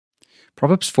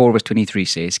Proverbs 4 verse 23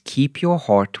 says, "Keep your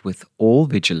heart with all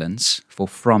vigilance, for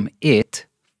from it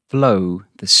flow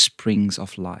the springs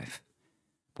of life."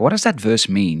 But what does that verse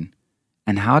mean?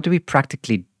 And how do we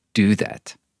practically do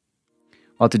that?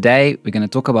 Well, today we're going to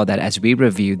talk about that as we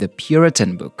review the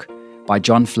Puritan book by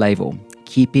John Flavel,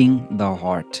 Keeping the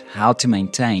Heart, How to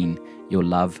Maintain Your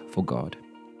Love for God.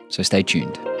 So stay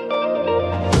tuned.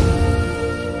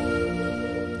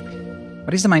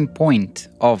 What is the main point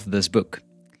of this book?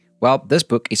 Well, this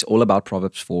book is all about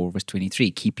Proverbs 4 verse 23.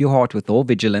 Keep your heart with all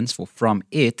vigilance, for from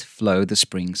it flow the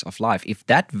springs of life. If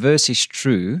that verse is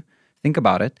true, think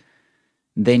about it,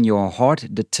 then your heart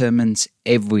determines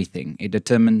everything. It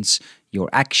determines your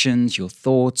actions, your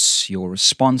thoughts, your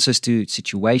responses to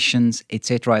situations,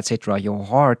 etc., etc. Your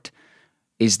heart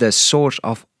is the source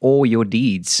of all your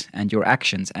deeds and your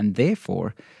actions, and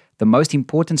therefore, the most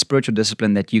important spiritual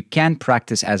discipline that you can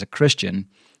practice as a Christian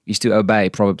is to obey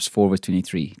Proverbs 4 verse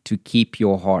 23, to keep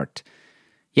your heart.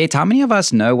 Yet, how many of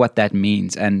us know what that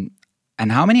means? And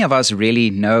how many of us really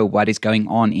know what is going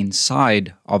on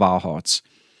inside of our hearts?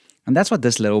 And that's what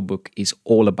this little book is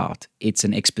all about. It's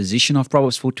an exposition of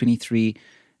Proverbs 4:23,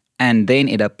 and then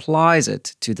it applies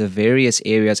it to the various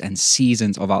areas and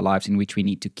seasons of our lives in which we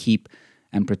need to keep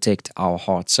and protect our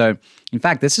hearts. So, in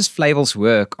fact, this is Flavel's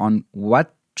work on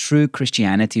what true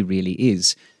Christianity really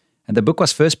is. And the book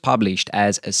was first published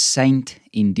as A Saint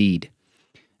Indeed.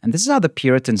 And this is how the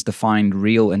Puritans defined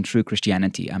real and true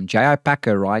Christianity. J.I.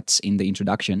 Packer writes in the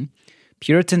introduction,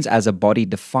 "Puritans as a body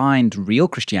defined real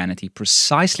Christianity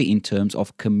precisely in terms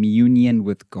of communion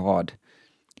with God.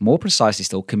 More precisely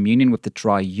still, communion with the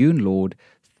triune Lord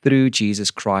through Jesus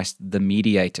Christ, the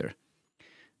mediator."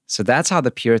 So that's how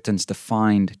the Puritans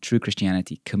defined true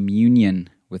Christianity, communion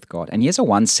with God. And here's a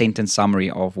one-sentence summary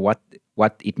of what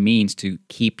it means to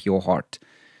keep your heart.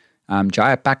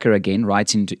 J.I. Packer again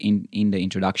writes in the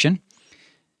introduction.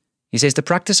 He says, "The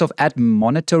practice of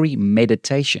admonitory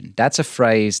meditation," that's a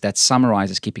phrase that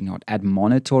summarizes keeping your heart.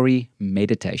 Admonitory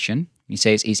meditation, he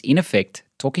says, is in effect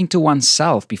talking to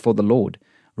oneself before the Lord,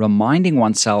 reminding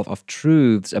oneself of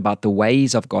truths about the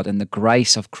ways of God and the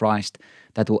grace of Christ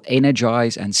that will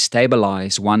energize and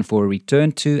stabilize one for a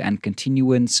return to and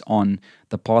continuance on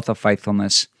the path of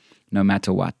faithfulness no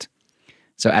matter what.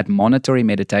 So admonitory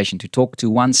meditation, to talk to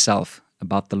oneself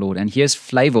about the Lord. And here's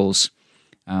Flavel's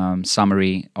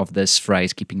summary of this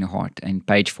phrase, keeping the heart. In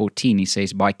page 14, he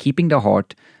says, "By keeping the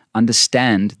heart,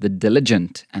 understand the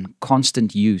diligent and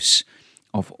constant use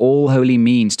of all holy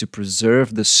means to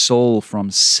preserve the soul from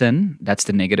sin," that's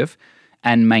the negative,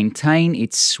 "and maintain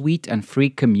its sweet and free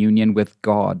communion with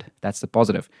God," that's the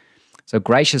positive. So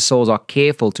gracious souls are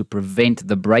careful to prevent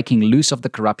the breaking loose of the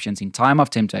corruptions in time of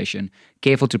temptation,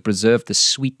 careful to preserve the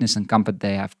sweetness and comfort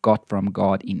they have got from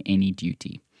God in any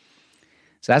duty.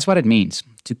 So that's what it means,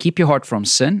 to keep your heart from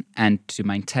sin and to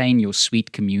maintain your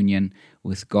sweet communion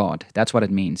with God. That's what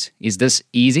it means. Is this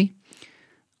easy?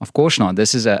 Of course not.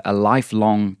 This is a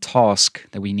lifelong task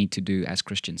that we need to do as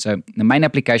Christians. So the main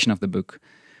application of the book,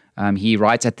 he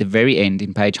writes at the very end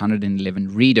in page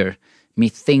 111, "Reader,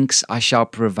 methinks I shall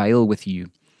prevail with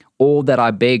you. All that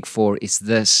I beg for is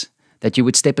this, that you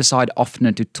would step aside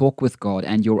oftener to talk with God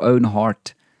and your own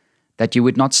heart, that you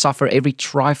would not suffer every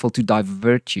trifle to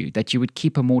divert you, that you would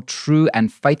keep a more true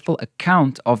and faithful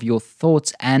account of your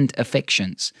thoughts and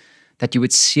affections, that you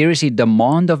would seriously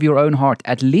demand of your own heart,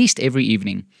 at least every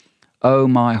evening, 'O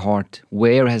my heart,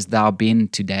 where hast thou been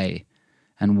today?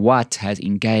 And what has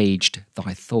engaged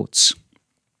thy thoughts?'"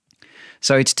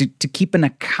 So it's to keep an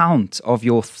account of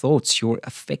your thoughts, your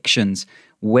affections,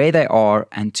 where they are,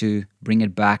 and to bring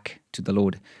it back to the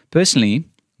Lord. Personally,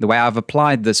 the way I've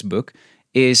applied this book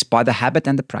is by the habit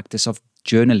and the practice of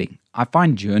journaling. I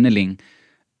find journaling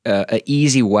an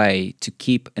easy way to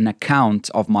keep an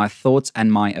account of my thoughts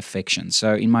and my affections.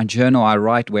 So in my journal, I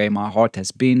write where my heart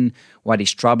has been, what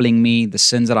is troubling me, the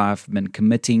sins that I've been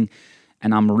committing,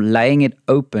 and I'm laying it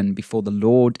open before the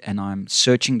Lord, and I'm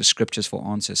searching the scriptures for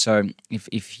answers. So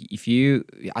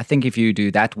I think if you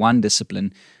do that one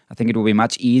discipline, I think it will be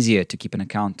much easier to keep an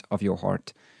account of your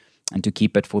heart and to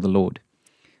keep it for the Lord.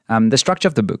 The structure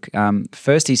of the book.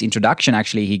 First, his introduction,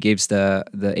 actually, he gives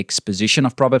the exposition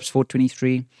of Proverbs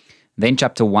 4:23. Then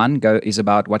chapter 1 is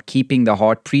about what keeping the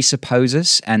heart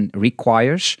presupposes and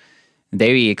requires.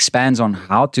 There he expands on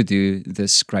how to do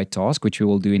this great task, which we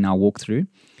will do in our walkthrough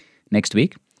next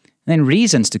week. And then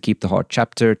reasons to keep the heart,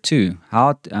 chapter 2,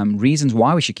 reasons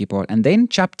why we should keep our heart. And then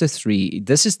chapter 3,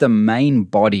 this is the main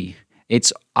body.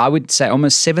 It's, I would say,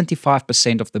 almost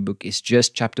 75% of the book is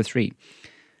just chapter 3.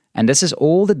 And this is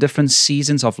all the different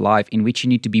seasons of life in which you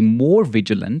need to be more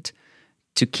vigilant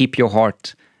to keep your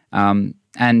heart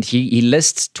And he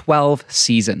lists 12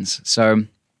 seasons. So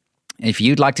if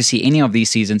you'd like to see any of these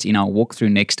seasons in our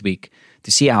walkthrough next week,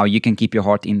 to see how you can keep your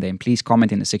heart in them, please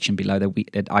comment in the section below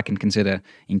that I can consider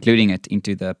including it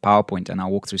into the PowerPoint and our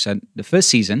walkthrough. So the first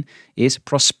season is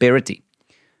prosperity.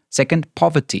 Second,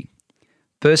 poverty.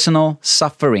 Personal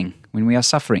suffering, when we are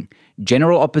suffering.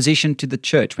 General opposition to the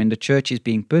church, when the church is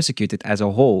being persecuted as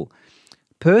a whole.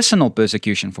 Personal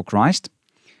persecution for Christ.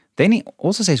 Then he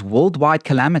also says worldwide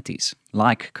calamities,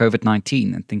 like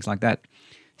COVID-19 and things like that.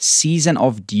 Season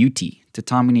of duty, the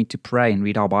time we need to pray and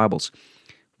read our Bibles.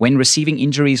 When receiving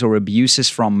injuries or abuses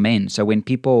from men, so when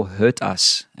people hurt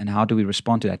us, and how do we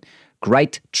respond to that?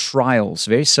 Great trials,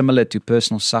 very similar to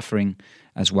personal suffering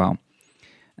as well.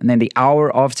 And then the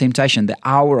hour of temptation,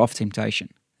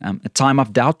 a time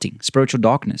of doubting, spiritual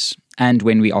darkness, and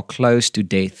when we are close to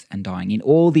death and dying. In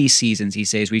all these seasons, he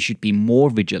says we should be more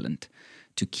vigilant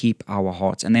to keep our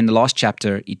hearts. And then the last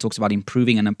chapter, he talks about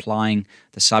improving and applying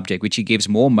the subject, which he gives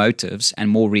more motives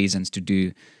and more reasons to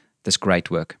do this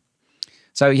great work.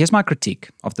 So here's my critique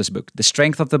of this book. The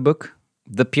strength of the book,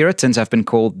 the Puritans have been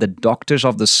called the doctors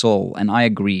of the soul, and I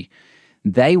agree.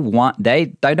 They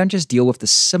don't just deal with the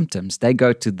symptoms, they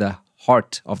go to the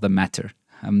heart of the matter.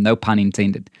 No pun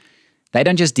intended. They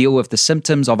don't just deal with the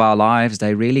symptoms of our lives,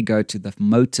 they really go to the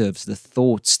motives, the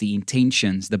thoughts, the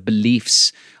intentions, the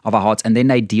beliefs of our hearts, and then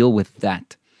they deal with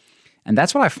that. And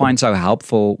that's what I find so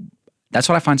helpful. That's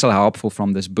what I find so helpful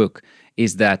from this book,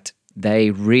 is that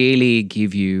they really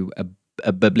give you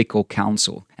a biblical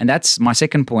counsel. And that's my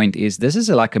second point, is this is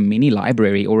like a mini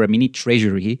library or a mini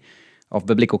treasury of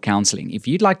biblical counseling. If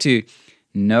you'd like to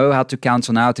know how to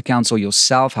counsel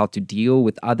yourself, how to deal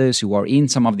with others who are in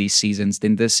some of these seasons,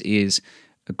 then this is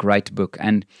a great book.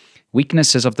 And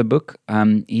weaknesses of the book,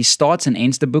 he starts and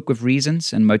ends the book with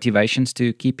reasons and motivations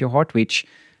to keep your heart, which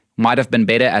might have been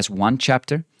better as one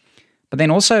chapter. But then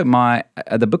also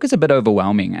the book is a bit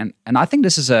overwhelming. And I think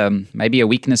this is maybe a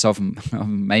weakness of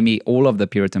maybe all of the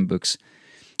Puritan books.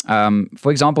 For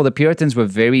example, the Puritans were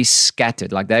very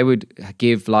scattered. Like they would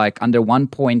give under 1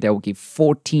 point, they will give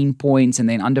 14 points. And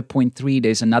then under point 3,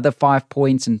 there's another 5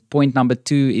 points. And point number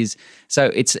 2 is,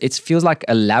 so it feels like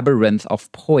a labyrinth of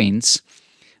points.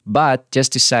 But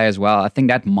just to say as well, I think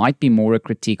that might be more a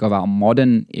critique of our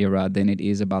modern era than it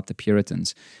is about the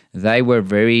Puritans. They were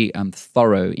very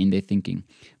thorough in their thinking.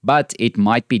 But it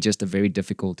might be just a very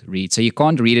difficult read. So you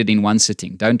can't read it in one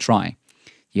sitting. Don't try.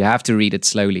 You have to read it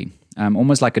slowly.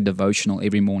 Almost like a devotional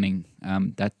every morning.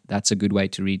 That's a good way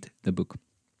to read the book.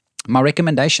 My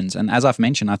recommendations, and as I've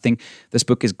mentioned, I think this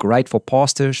book is great for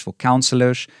pastors, for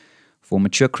counselors, for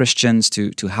mature Christians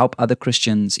to help other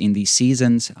Christians in these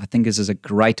seasons. I think this is a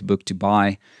great book to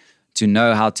buy, to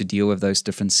know how to deal with those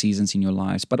different seasons in your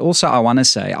lives. But also I want to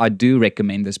say, I do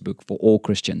recommend this book for all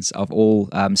Christians of all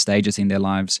stages in their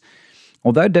lives.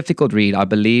 Although difficult read, I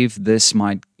believe this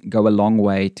might go a long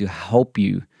way to help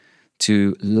you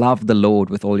to love the Lord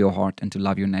with all your heart and to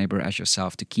love your neighbor as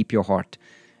yourself, to keep your heart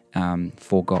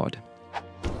for God.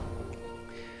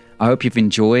 I hope you've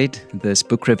enjoyed this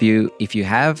book review. If you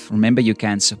have, remember you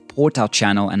can support our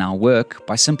channel and our work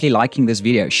by simply liking this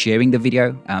video, sharing the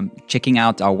video, checking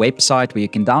out our website where you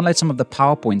can download some of the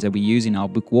PowerPoints that we use in our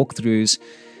book walkthroughs,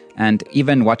 and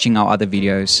even watching our other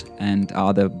videos and our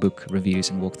other book reviews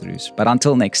and walkthroughs. But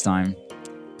until next time,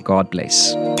 God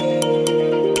bless.